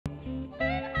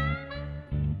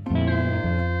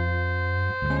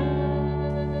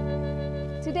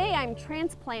I'm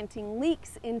transplanting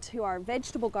leeks into our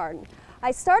vegetable garden.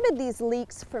 I started these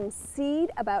leeks from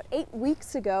seed about 8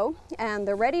 weeks ago, and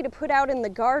they're ready to put out in the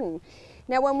garden.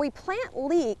 Now when we plant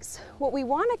leeks, what we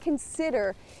want to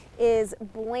consider is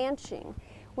blanching.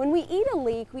 When we eat a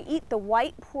leek, we eat the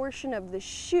white portion of the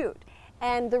shoot,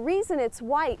 and the reason it's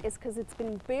white is because it's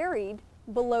been buried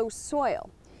below soil.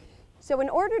 So in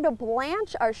order to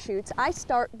blanch our shoots, I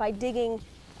start by digging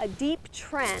a deep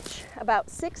trench about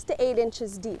 6 to 8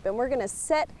 inches deep, and we're going to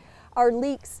set our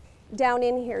leeks down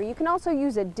in here. You can also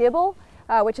use a dibble,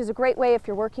 which is a great way if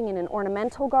you're working in an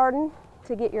ornamental garden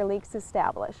to get your leeks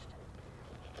established.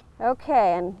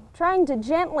 Okay, and trying to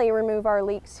gently remove our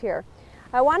leeks here.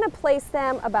 I want to place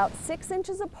them about 6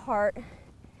 inches apart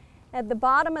at the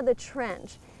bottom of the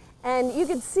trench, and you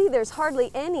can see there's hardly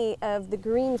any of the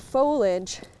green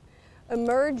foliage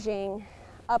emerging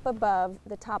up above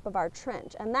the top of our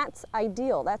trench, and that's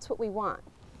ideal. That's what we want.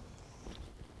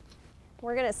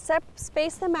 We're going to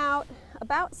space them out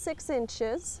about 6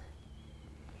 inches,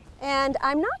 and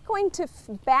I'm not going to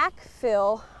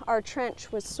backfill our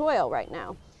trench with soil right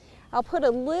now. I'll put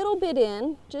a little bit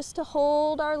in just to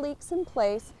hold our leeks in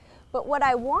place, but what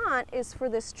I want is for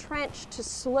this trench to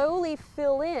slowly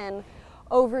fill in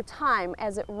over time.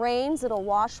 As it rains, it'll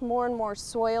wash more and more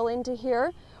soil into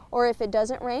here, or if it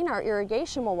doesn't rain, our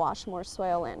irrigation will wash more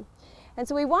soil in. And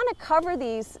so we want to cover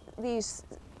these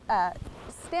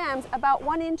stems about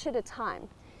 1 inch at a time.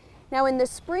 Now in the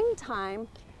springtime,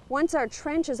 once our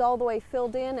trench is all the way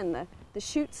filled in and the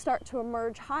shoots start to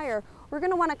emerge higher, we're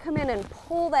going to want to come in and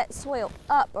pull that soil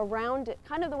up around it,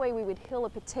 kind of the way we would hill a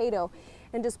potato,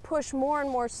 and just push more and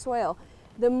more soil.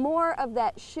 The more of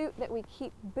that shoot that we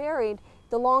keep buried,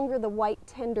 the longer the white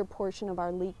tender portion of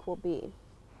our leek will be.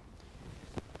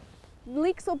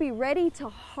 Leeks will be ready to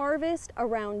harvest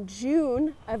around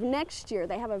June of next year.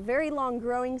 They have a very long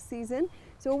growing season,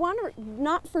 so we want to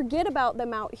not forget about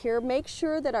them out here. Make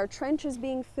sure that our trench is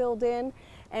being filled in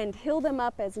and hill them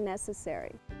up as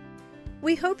necessary.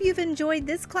 We hope you've enjoyed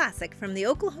this classic from the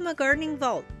Oklahoma Gardening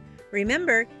Vault.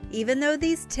 Remember, even though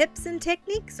these tips and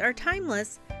techniques are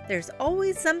timeless, there's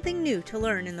always something new to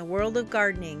learn in the world of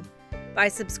gardening. By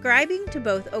subscribing to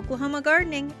both Oklahoma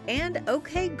Gardening and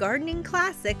OK Gardening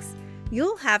Classics,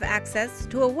 you'll have access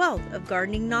to a wealth of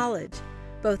gardening knowledge,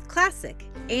 both classic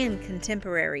and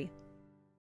contemporary.